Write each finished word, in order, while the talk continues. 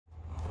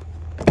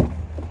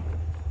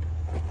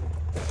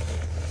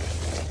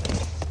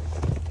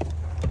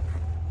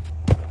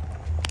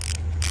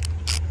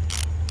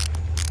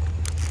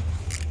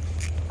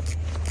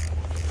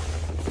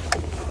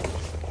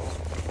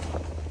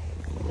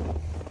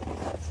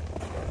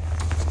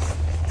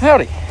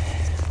Howdy!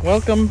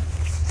 Welcome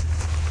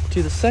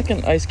to the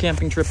second ice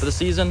camping trip of the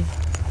season.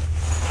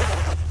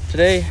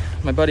 Today,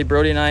 my buddy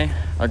Brody and I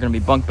are going to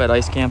be bunk bed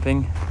ice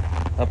camping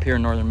up here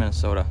in northern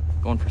Minnesota,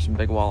 going for some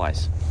big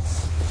walleyes.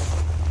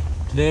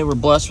 Today we're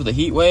blessed with a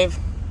heat wave.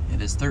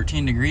 It is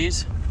 13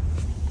 degrees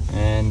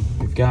and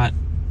we've got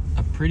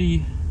a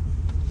pretty,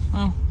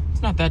 well,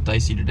 it's not that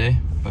dicey today,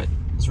 but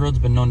this road's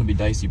been known to be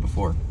dicey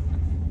before.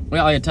 We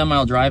got like a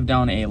 10-mile drive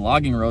down a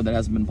logging road that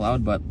hasn't been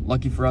plowed, but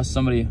lucky for us,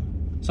 somebody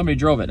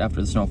drove it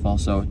after the snowfall,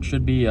 so it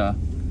should be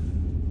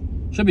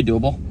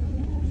doable.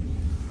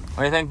 What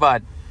do you think,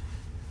 bud?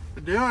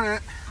 We're doing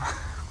it.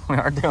 We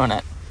are doing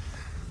it.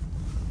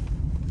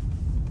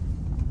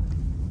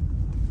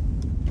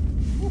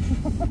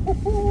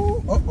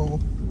 Uh-oh.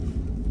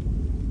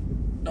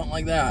 Don't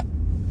like that.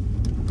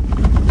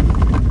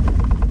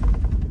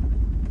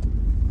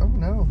 Oh,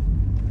 no.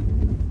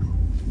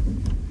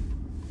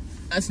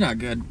 That's not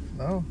good.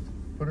 No.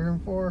 Put her in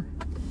 4.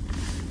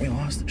 We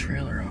lost the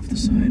trailer off the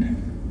side.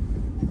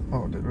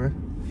 Oh, did we?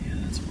 Yeah,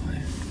 that's why.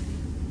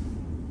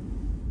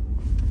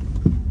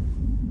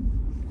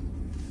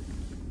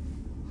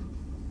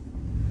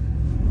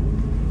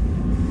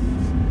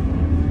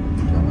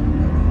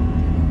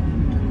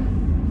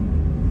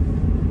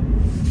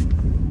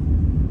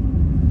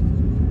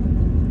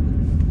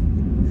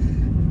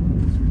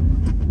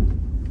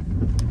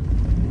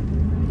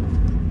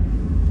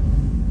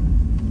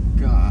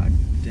 God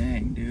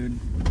dang, dude.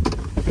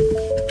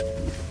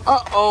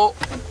 Uh-oh.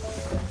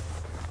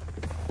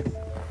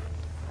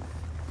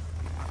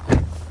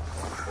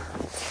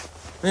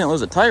 We didn't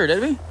lose a tire,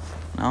 did we?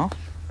 No.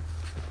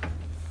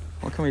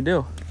 What can we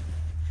do?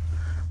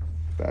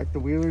 Back the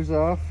wheelers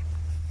off.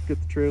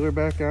 Get the trailer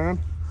back on.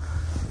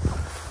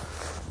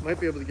 Might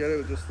be able to get it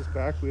with just this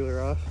back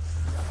wheeler off.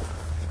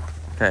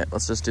 Okay,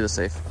 let's just do the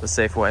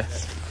safe way.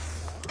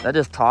 That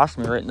just tossed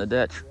me right in the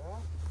ditch.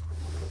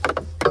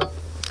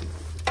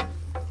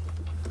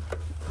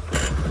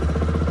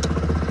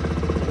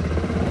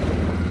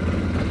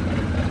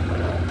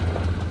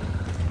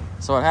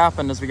 So what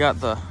happened is we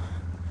got the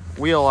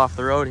wheel off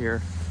the road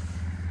here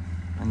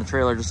and the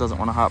trailer just doesn't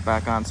want to hop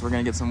back on, so we're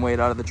gonna get some weight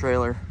out of the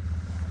trailer,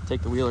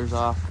 take the wheelers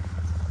off,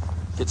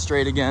 get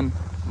straight again,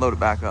 load it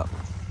back up.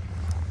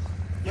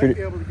 Might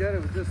be able to get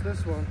it with just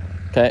this one.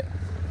 Okay.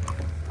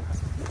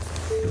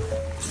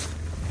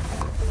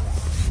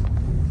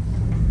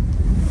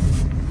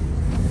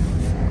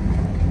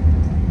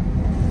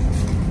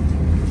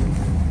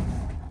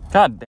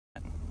 God damn.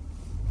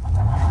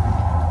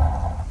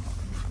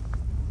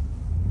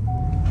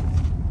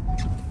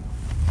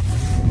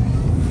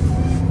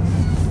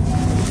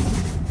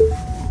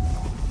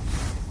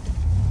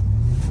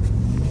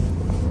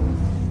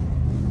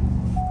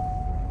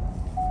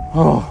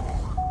 Oh,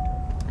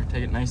 we're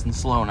taking it nice and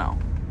slow now.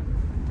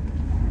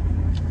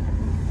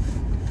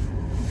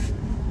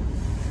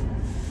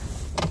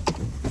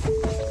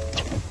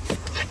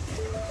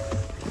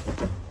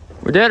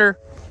 We did her.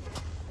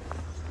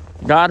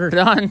 Got her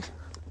done.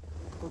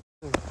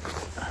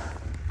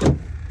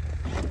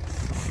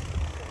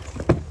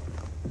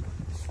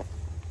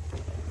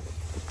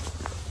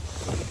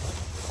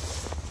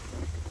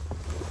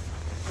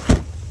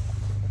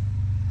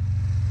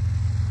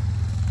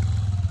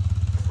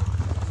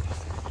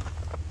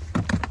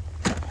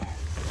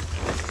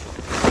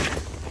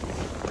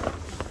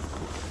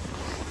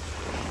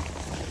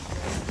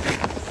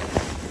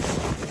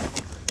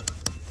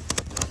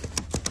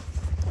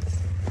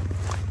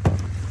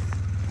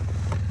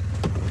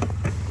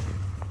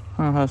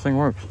 I don't know how this thing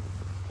works.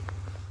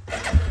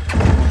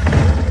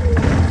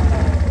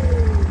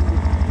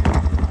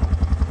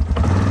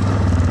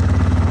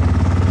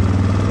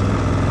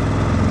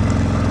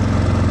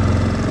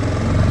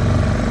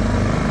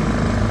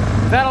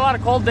 We've had a lot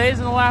of cold days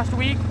in the last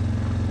week,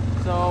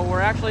 so we're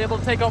actually able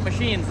to take out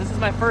machines. This is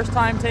my first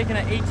time taking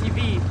an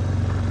ATV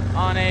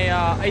on a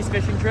ice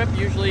fishing trip.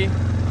 Usually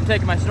I'm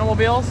taking my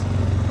snowmobiles,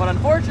 but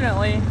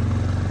unfortunately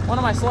one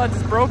of my sleds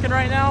is broken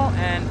right now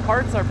and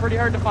parts are pretty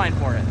hard to find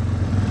for it.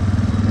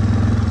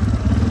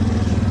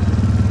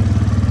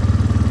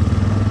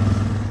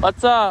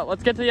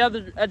 Let's get to the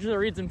other edge of the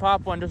reeds and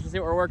pop one just to see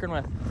what we're working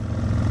with.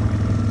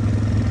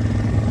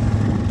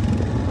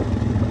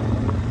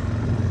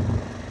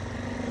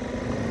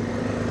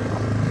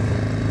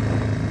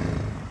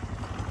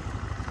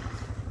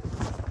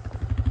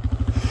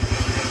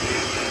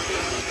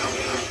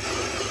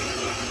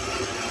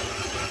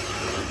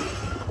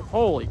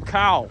 Holy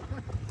cow.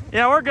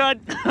 Yeah, we're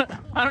good.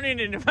 I don't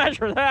need to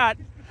measure that.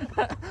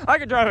 I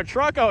could drive a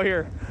truck out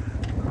here.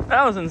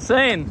 That was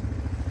insane.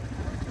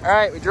 All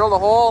right, we drilled a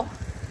hole.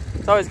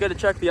 It's always good to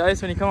check the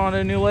ice when you come onto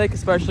a new lake,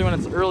 especially when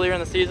it's earlier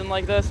in the season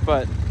like this,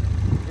 but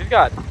we've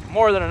got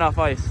more than enough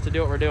ice to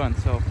do what we're doing.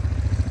 So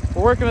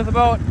we're working with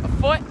about a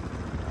foot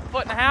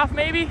and a half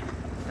maybe,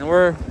 and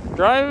we're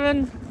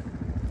driving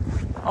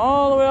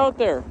all the way out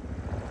there.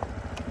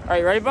 All right,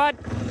 you ready, bud?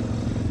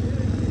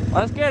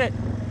 Let's get it.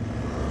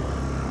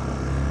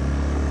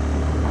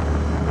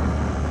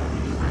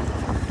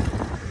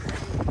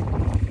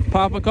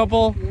 Pop a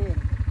couple. Yeah,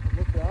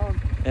 look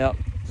down. Yep.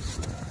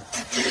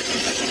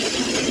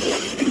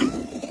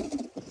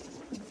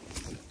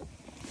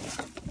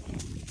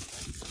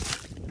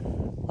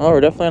 Oh, we're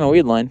definitely on a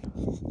weed line.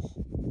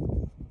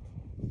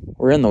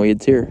 We're in the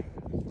weeds here.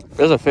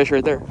 There's a fish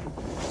right there.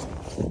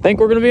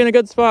 Think we're gonna be in a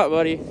good spot,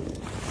 buddy.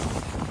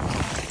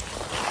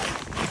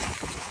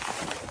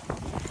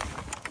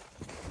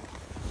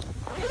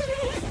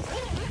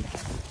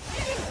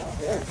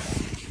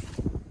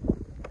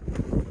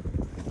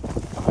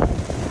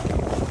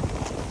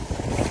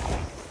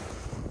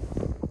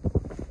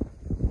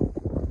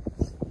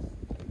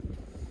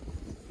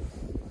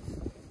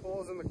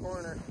 Holes in the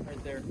corner.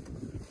 Right there.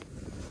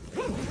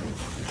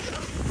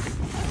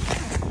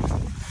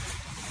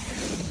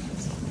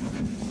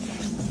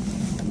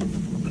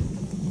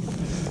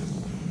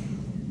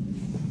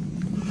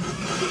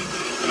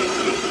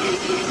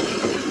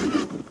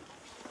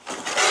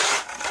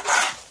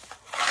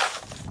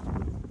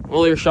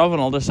 While you're shoving,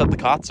 I'll just set the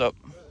cots up.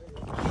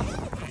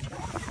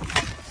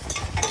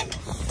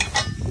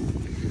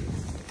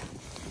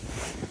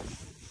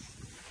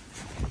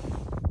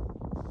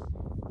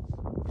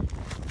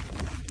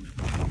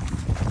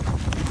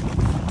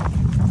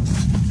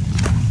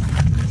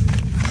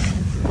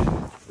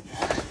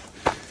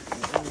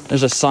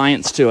 There's a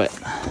science to it.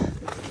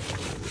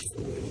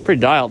 Pretty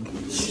dialed.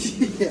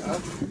 Yeah.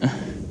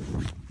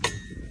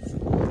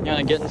 You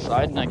wanna get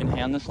inside and I can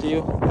hand this to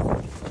you?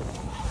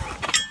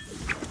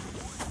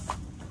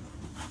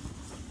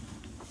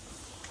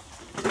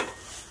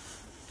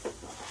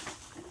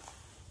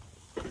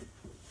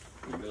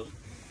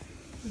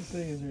 This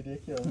thing is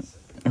ridiculous.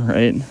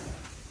 Right.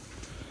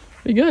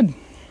 Pretty good.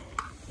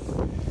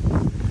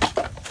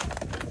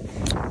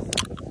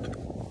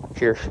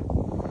 Cheers.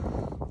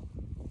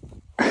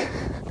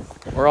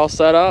 We're all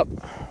set up.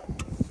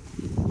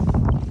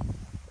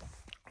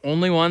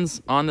 Only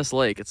ones on this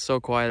lake. It's so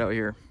quiet out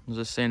here. I was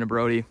just saying to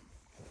Brody,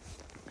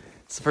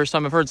 it's the first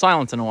time I've heard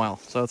silence in a while,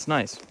 so it's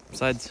nice.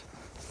 Besides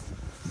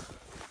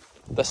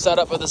the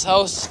setup of this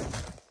house,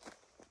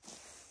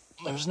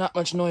 there's not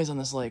much noise on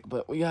this lake,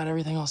 but we got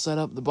everything all set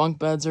up. The bunk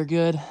beds are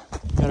good.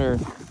 Got our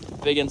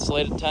big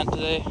insulated tent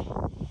today.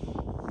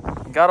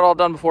 Got it all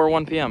done before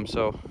 1 p.m.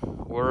 So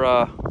we're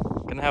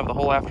gonna have the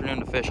whole afternoon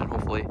to fish, and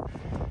hopefully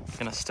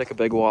gonna stick a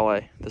big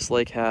walleye. This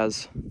lake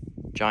has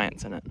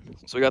giants in it.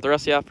 So we got the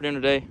rest of the afternoon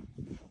today,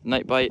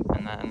 night bite,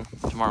 and then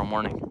tomorrow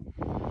morning.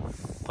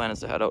 Plan is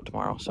to head out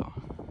tomorrow, so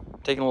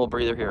taking a little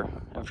breather here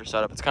after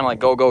setup. It's kind of like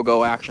go, go,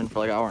 go action for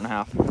like an hour and a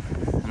half,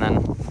 and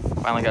then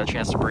finally got a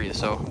chance to breathe.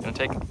 So gonna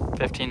take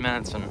 15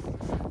 minutes and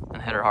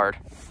hit her hard.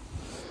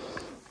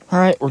 All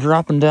right, we're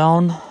dropping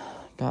down.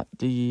 Got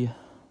the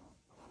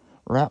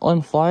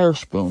Rattling Flyer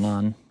spoon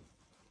on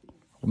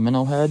the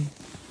minnow head,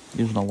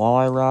 using a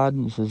walleye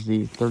rod. This is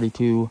the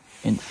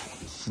 32-inch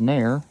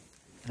snare.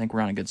 I think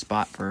we're on a good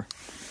spot for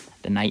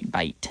the night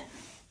bite,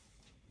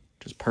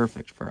 which is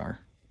perfect for our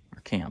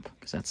camp,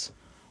 because that's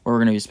where we're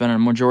going to be spending a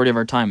majority of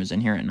our time, is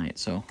in here at night.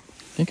 So I'm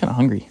getting kind of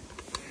hungry.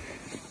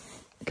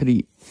 Could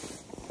eat.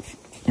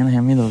 You want to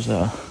hand me those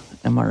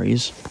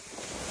MREs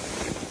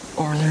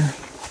over there?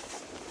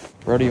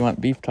 Brody, you want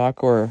beef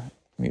taco or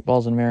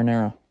meatballs and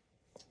marinara?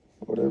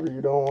 Whatever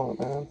you don't want,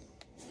 man.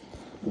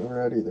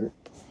 Never had either.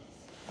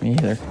 Me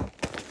either.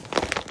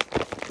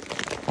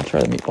 I'll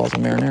try the meatballs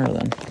and marinara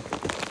then.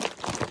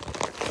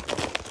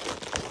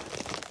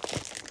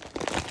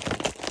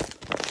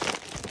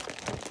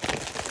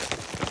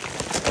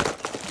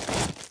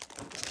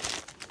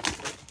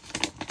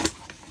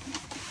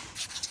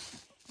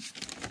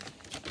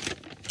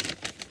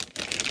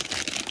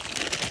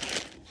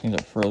 Things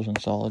are frozen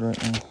solid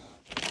right now.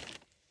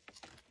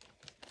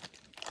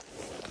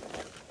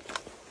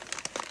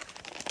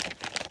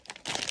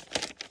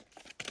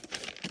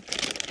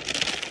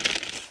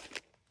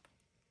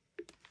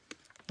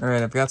 All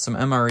right, I've got some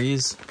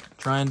MREs.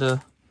 Trying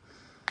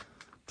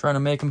to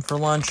make them for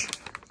lunch.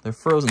 They're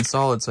frozen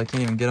solid, so I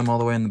can't even get them all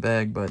the way in the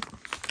bag, but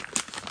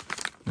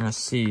I'm gonna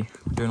see.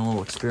 We're doing a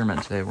little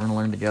experiment today. We're gonna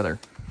learn together.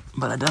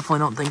 But I definitely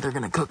don't think they're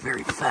gonna cook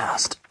very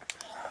fast.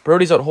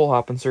 Brody's out hole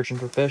hopping, searching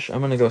for fish.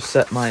 I'm gonna go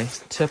set my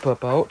tip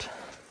up out,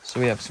 so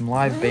we have some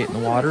live bait in the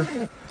water.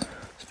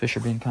 These fish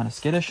are being kind of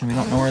skittish, and we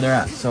don't know where they're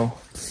at, so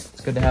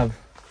it's good to have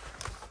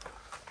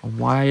a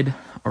wide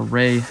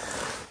array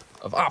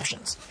of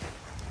options.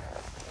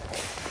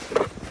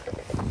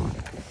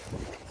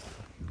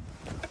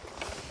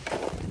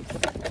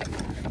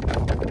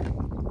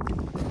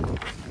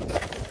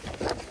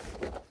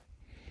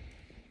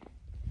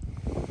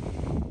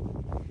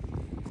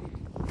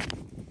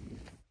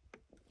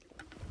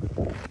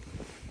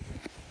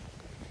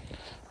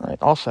 All right,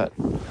 all set.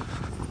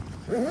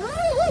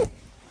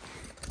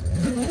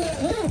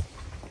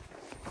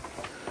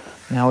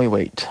 Now we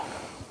wait.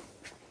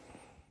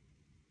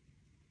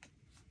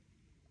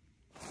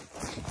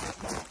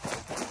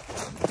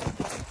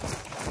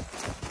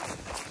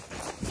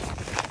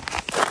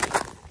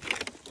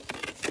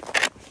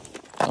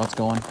 Oh, it's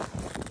going.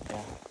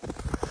 Yeah.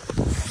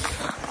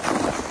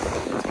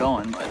 It's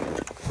going, but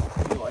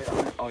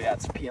oh yeah,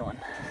 it's peeling.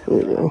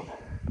 There you go.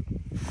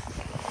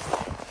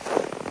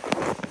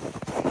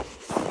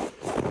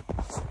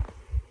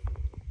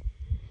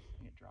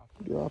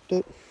 Dropped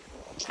it.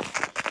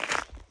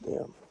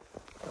 Damn.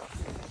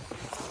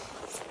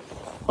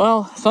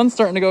 Well, sun's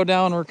starting to go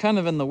down. We're kind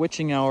of in the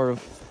witching hour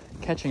of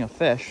catching a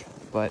fish,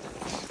 but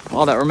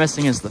all that we're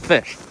missing is the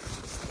fish.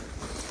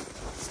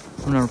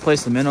 I'm gonna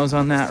replace the minnows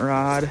on that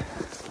rod.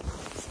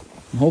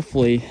 And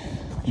hopefully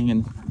you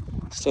can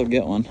still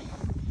get one.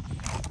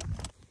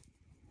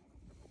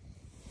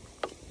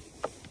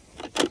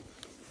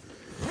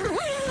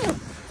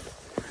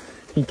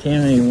 He came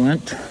and he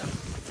went.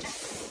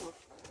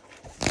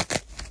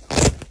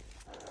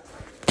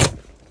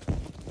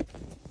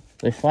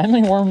 They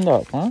finally warmed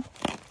up, huh?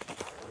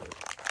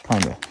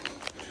 Kinda.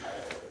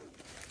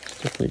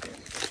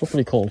 Still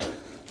pretty cold.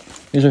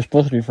 These are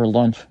supposed to be for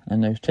lunch,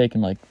 and they've taken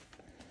like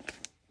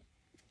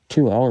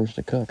 2 hours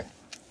to cook.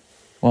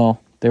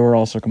 Well, they were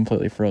also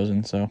completely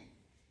frozen, so.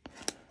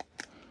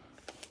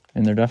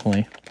 And they're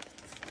definitely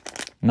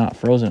not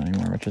frozen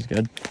anymore, which is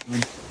good.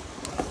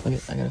 Look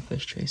at, I got a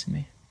fish chasing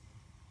me.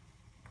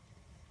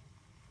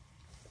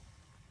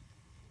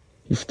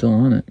 He's still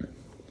on it.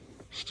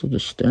 Still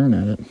just staring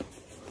at it.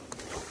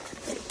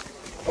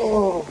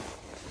 Oh,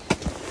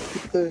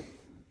 that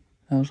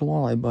was a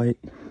walleye bite.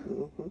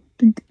 Mm-hmm.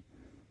 Dink.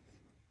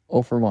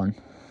 0 for 1.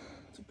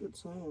 That's a good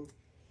sign.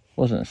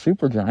 Wasn't a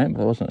super giant,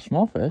 but it wasn't a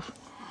small fish.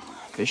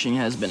 Fishing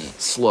has been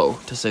slow,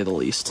 to say the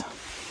least.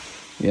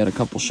 We had a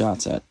couple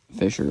shots at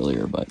fish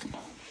earlier, but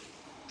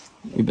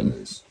we've been...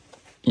 Dice.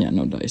 Yeah,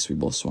 no dice. We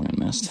both swung and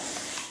missed.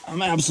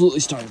 I'm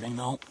absolutely starving,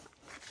 though.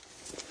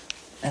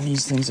 And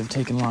these things have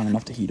taken long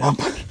enough to heat up.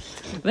 I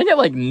think at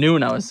like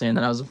noon I was saying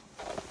that I was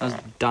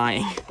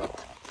dying.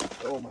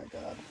 Oh my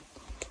god.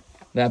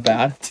 That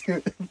bad?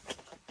 Dude, it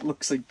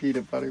looks like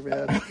peanut butter,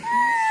 man.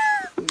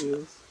 It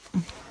is.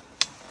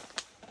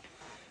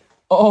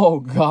 Oh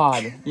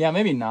god. Yeah,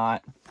 maybe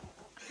not.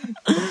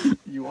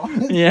 You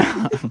want it?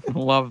 Yeah.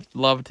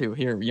 love to.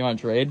 Here, you want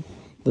to trade?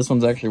 This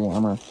one's actually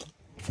warmer.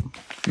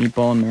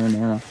 Meatball and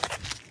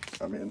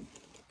marinara. I mean,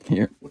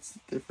 here. What's the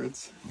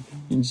difference?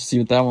 You can just see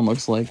what that one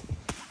looks like.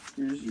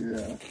 Here's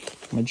your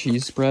my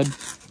cheese spread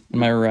and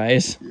my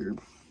rice.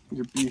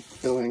 Your beef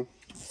filling.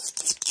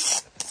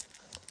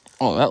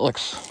 Oh, that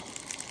looks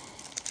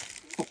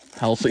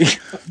healthy.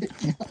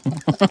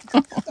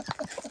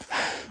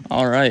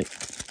 All right.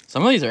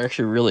 Some of these are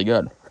actually really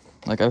good.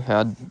 Like, I've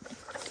had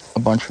a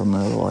bunch of them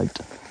that I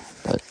liked,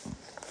 but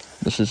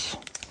this is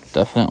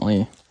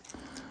definitely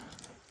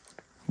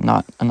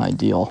not an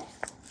ideal.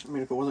 I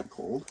mean, if it wasn't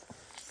cold,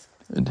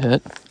 it'd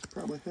hit. It'd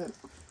probably hit.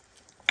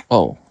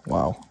 Oh,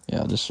 wow.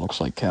 Yeah, this looks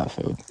like cat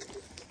food.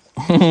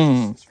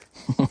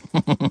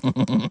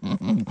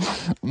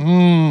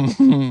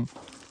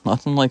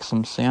 Nothing like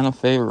some Santa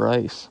Fe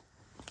rice.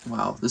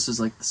 Wow, this is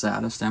like the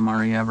saddest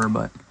MRE ever,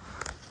 but...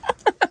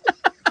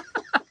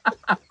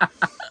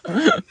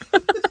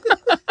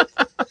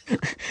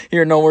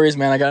 Here, no worries,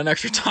 man. I got an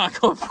extra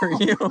taco for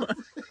you.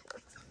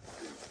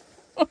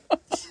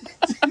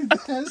 Dude,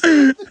 that's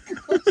the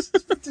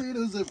grossest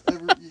potatoes I've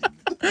ever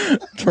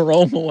eaten.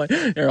 Throw them away.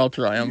 Here, I'll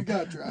try them. You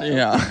gotta try them.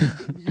 Yeah.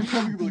 You're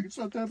probably gonna be like, it's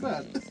not that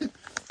bad.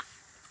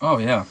 Oh,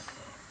 yeah.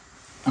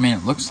 I mean,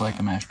 it looks like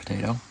a mashed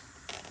potato.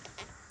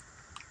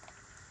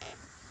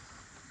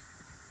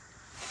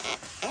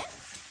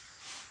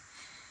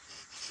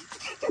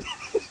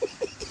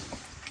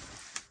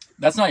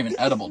 That's not even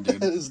edible, dude.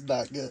 That is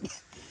not good.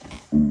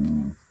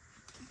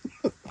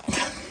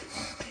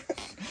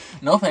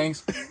 No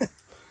thanks.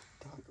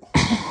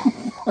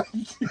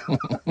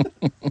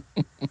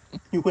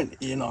 You went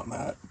in on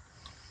that.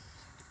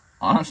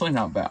 Honestly,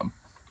 not bad.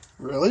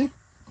 Really?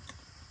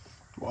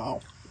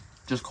 Wow.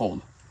 Just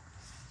cold.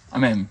 I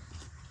mean,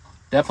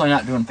 definitely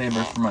not doing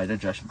favors for my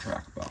digestion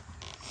tract, but...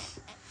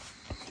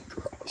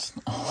 Gross.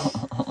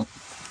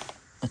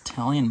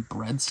 Italian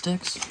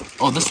breadsticks?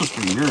 Oh, this was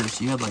for yours.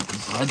 You had, like,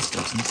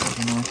 breadsticks and stuff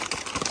in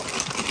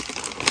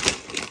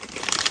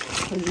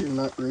there. You're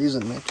not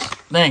raisin mix.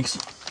 Thanks.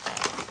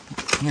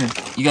 Here,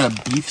 you got a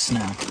beef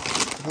snack.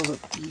 How's a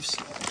beef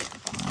snack?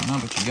 I don't know,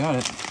 but you got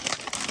it.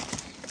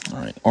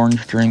 Alright,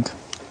 orange drink.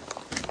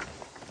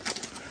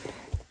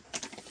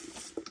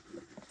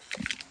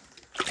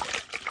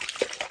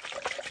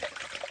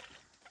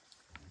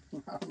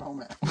 I don't know,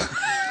 man.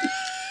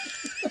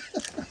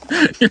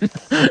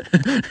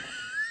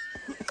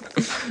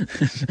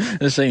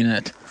 This ain't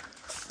it.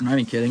 I'm not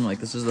even kidding. Like,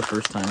 this is the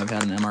first time I've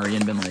had an MRE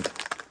and been, like,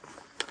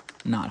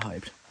 not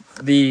hyped.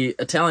 The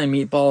Italian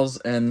meatballs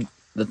and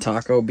the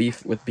taco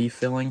beef with beef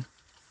filling.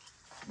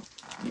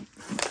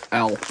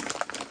 L.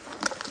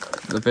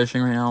 The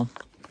fishing right now.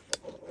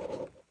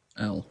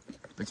 L.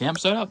 The camp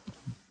setup.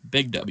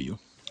 Big W.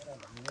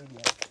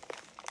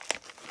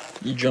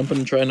 You jumping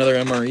and try another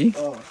MRE?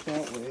 Oh, I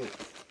can't wait.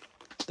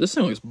 This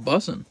thing looks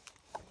bussin'.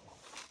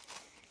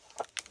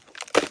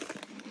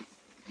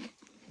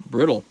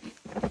 Brittle.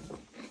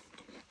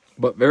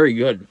 But very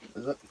good.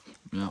 Is it?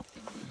 Yeah.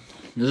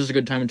 This is a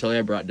good time to tell you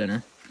I brought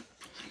dinner.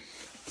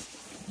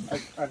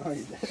 I know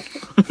you did.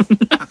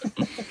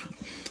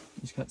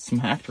 Just got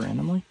smacked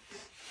randomly.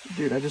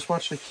 Dude, I just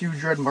watched a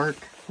huge red mark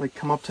like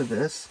come up to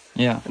this.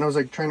 Yeah. And I was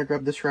like trying to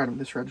grab this rod and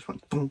this rod just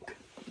went thunk.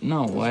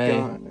 No way.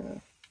 Gone, yeah.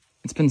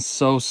 It's been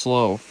so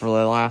slow for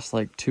the last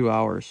like 2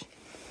 hours.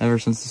 ever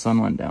since the sun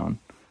went down.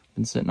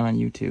 Been sitting on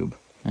YouTube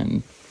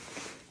and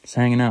just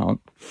hanging out.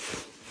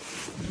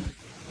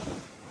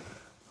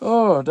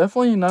 Oh,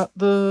 definitely not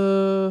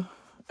the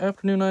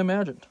afternoon I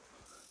imagined.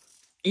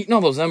 Eating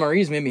all those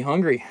MREs made me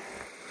hungry.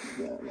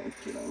 Yeah, no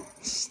kidding.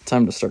 It's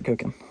time to start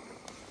cooking.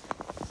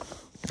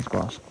 Thanks,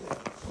 boss.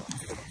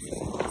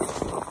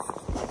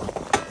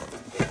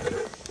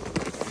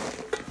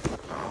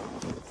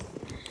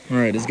 All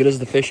right, as good as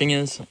the fishing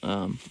is,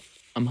 I'm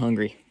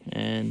hungry,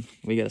 and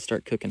we gotta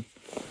start cooking.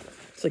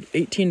 It's like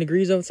 18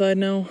 degrees outside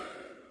now.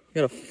 We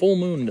got a full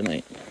moon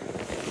tonight.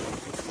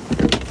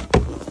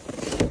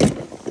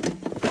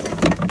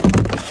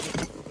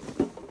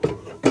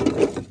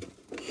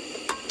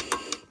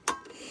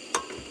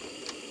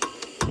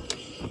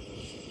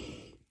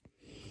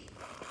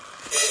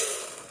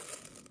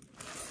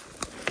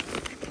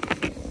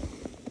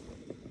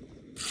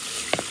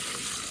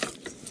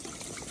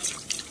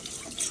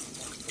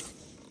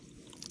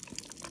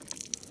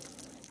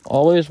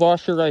 Always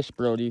wash your rice,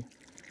 Brody,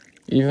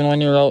 even when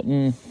you're out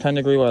in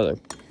 10-degree weather.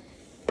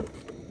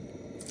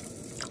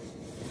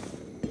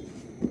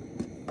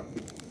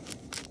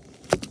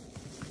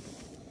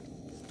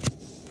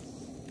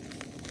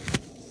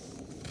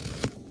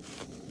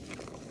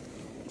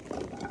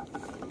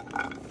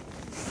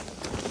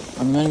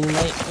 On the menu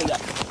tonight, we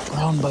got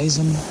ground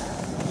bison,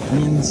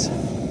 onions,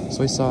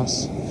 soy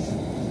sauce,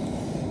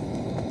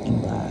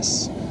 and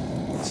glass.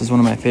 This is one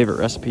of my favorite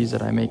recipes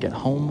that I make at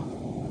home.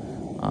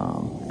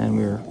 And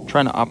we were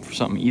trying to opt for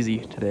something easy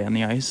today on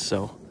the ice,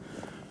 so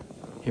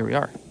here we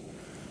are.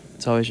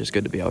 It's always just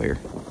good to be out here.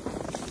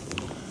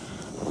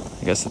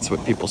 I guess that's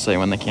what people say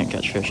when they can't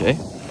catch fish, eh?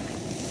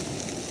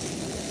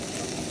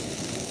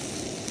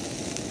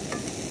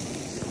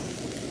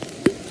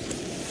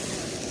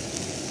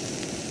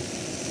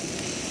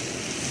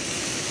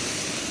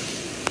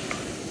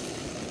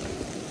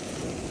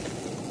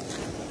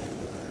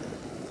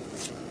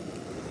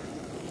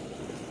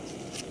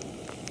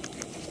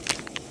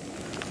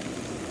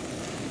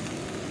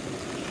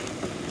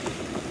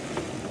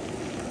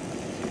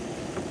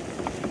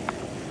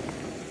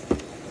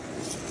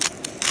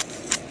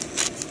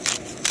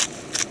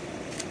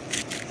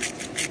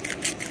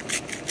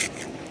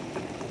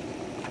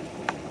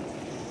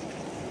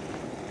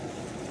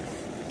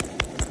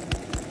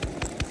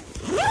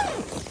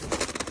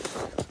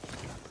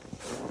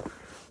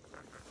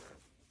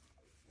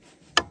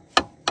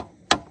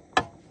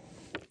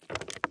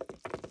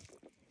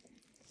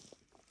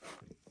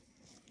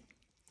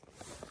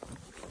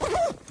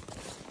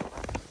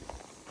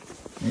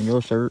 There you go,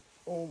 sir.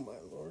 Oh my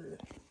lord.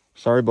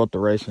 Sorry about the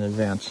rice in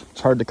advance.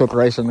 It's hard to cook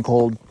rice in the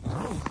cold.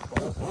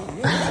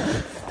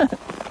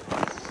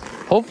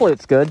 Hopefully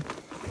it's good.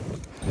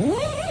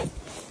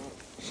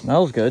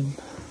 Smells good.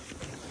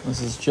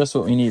 This is just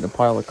what we need, a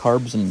pile of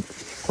carbs and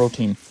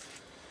protein.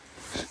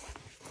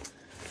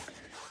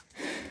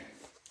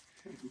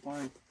 Can't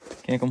complain.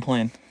 Can't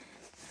complain.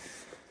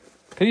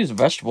 Could use a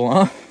vegetable,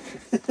 huh?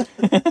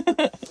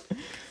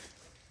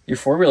 Your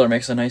four-wheeler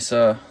makes a nice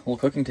little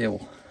cooking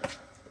table.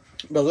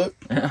 Does it?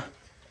 Yeah.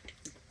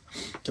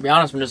 To be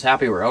honest, I'm just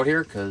happy we're out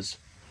here because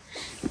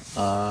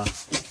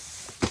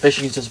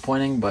fishing is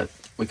disappointing, but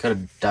we could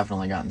have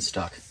definitely gotten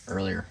stuck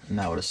earlier, and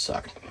that would have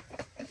sucked.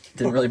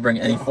 Didn't really bring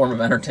any form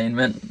of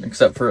entertainment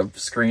except for a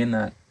screen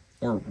that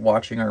we're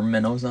watching our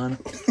minnows on.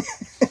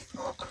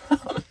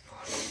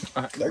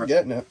 They're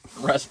getting it.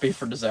 Recipe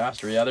for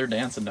disaster. Yeah, they're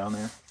dancing down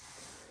there.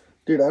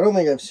 Dude, I don't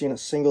think I've seen a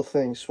single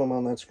thing swim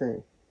on that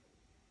screen.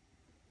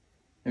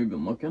 Have you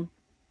been looking?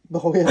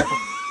 Oh, yeah.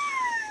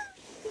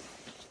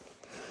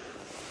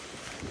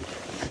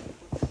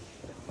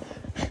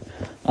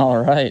 All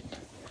right.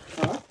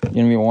 Huh? You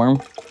gonna be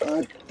warm?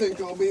 I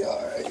think I'll be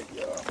alright,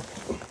 yeah.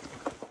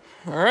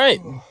 All right.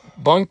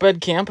 Bunk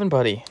bed camping,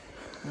 buddy.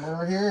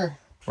 We're here.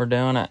 We're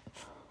doing it.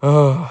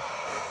 Oh,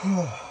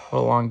 what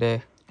a long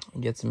day.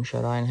 Get some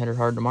shut-eye and hit it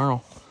hard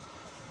tomorrow.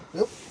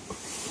 Yep.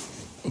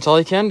 That's all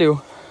you can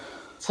do.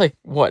 It's like,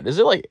 what? Is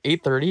it like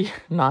 8:30?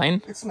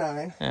 9? It's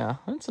 9. Yeah,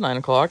 it's 9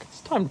 o'clock.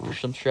 It's time for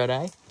some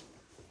shut-eye.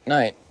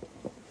 Night.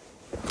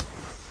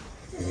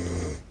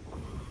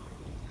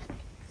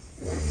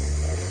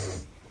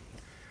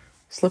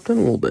 Slept in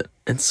a little bit.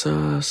 It's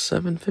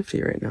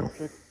 7:50 right now.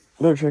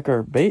 Better check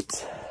our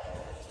baits.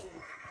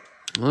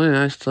 Oh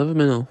yeah, I still have a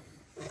minnow.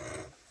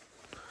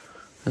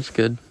 That's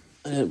good.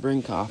 I didn't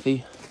bring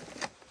coffee,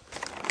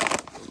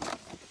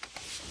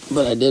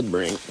 but I did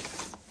bring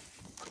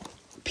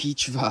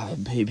peach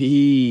vibe,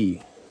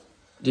 baby.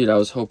 Dude, I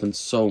was hoping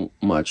so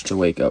much to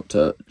wake up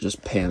to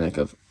just panic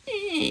of.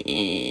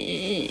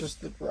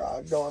 Just the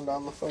rod going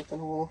down the fucking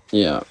hole.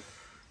 Yeah.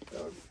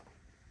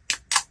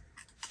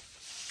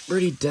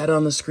 Pretty dead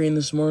on the screen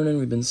this morning.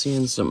 We've been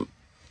seeing some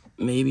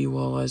maybe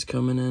walleyes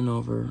coming in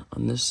over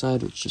on this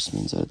side, which just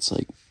means that it's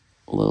like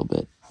a little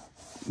bit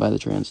by the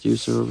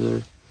transducer over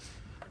there.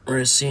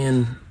 We're just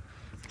seeing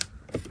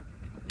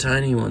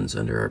tiny ones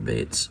under our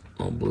baits,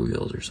 little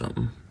bluegills or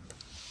something.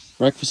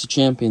 Breakfast of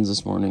champions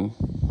this morning.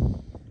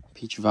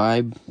 Peach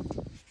vibe.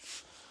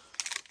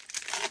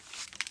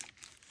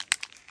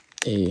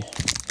 A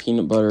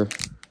peanut butter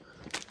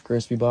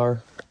crispy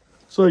bar.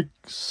 It's like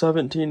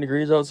 17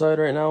 degrees outside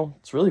right now.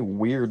 It's really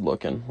weird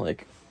looking.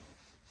 Like,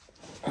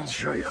 I'll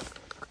show you.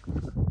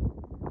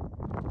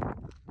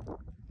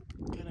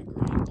 Kind of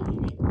gray and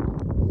gloomy.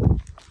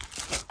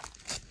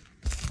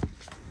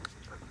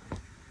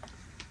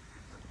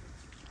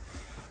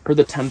 Heard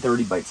the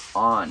 10:30 bites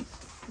on.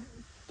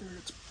 Dude,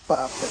 it's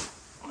popping.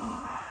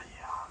 Yeah.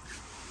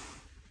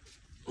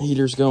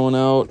 Heater's going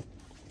out.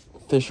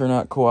 Fish are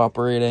not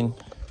cooperating.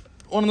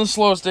 One of the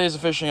slowest days of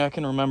fishing I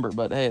can remember,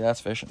 but hey, that's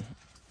fishing.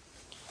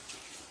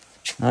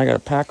 Now I gotta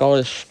pack all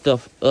this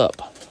stuff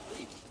up.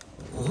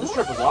 This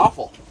trip was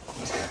awful.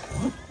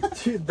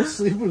 Dude, the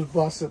sleep was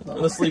busted though.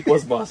 The sleep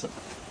was busted.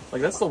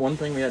 Like, that's the one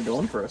thing we had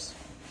going for us.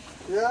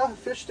 Yeah,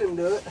 fish didn't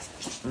do it.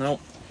 Nope.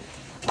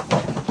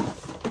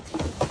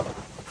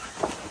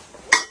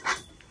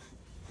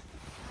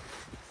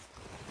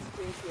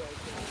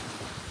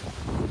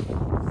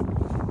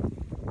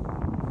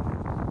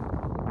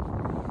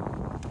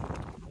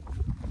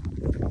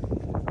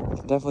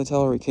 Definitely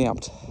tell her we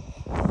camped.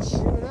 Give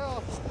it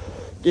hell.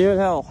 Give it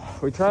hell.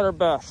 We tried our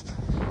best.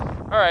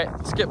 All right,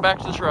 let's get back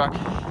to the truck.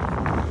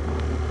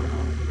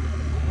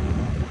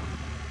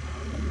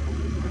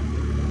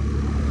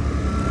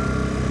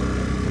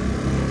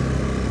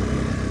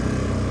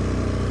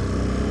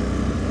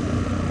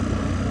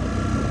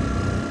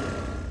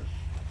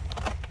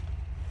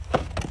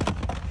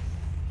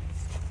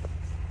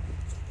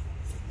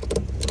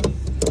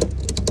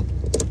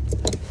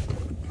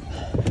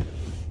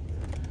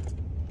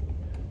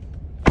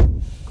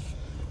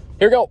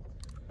 Here we go.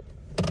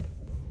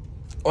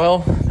 Well,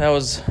 that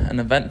was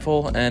an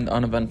eventful and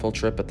uneventful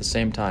trip at the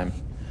same time.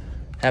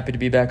 Happy to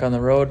be back on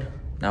the road.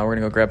 Now we're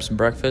gonna go grab some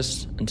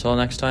breakfast. Until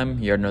next time,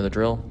 you already know the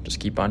drill.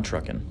 Just keep on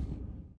trucking.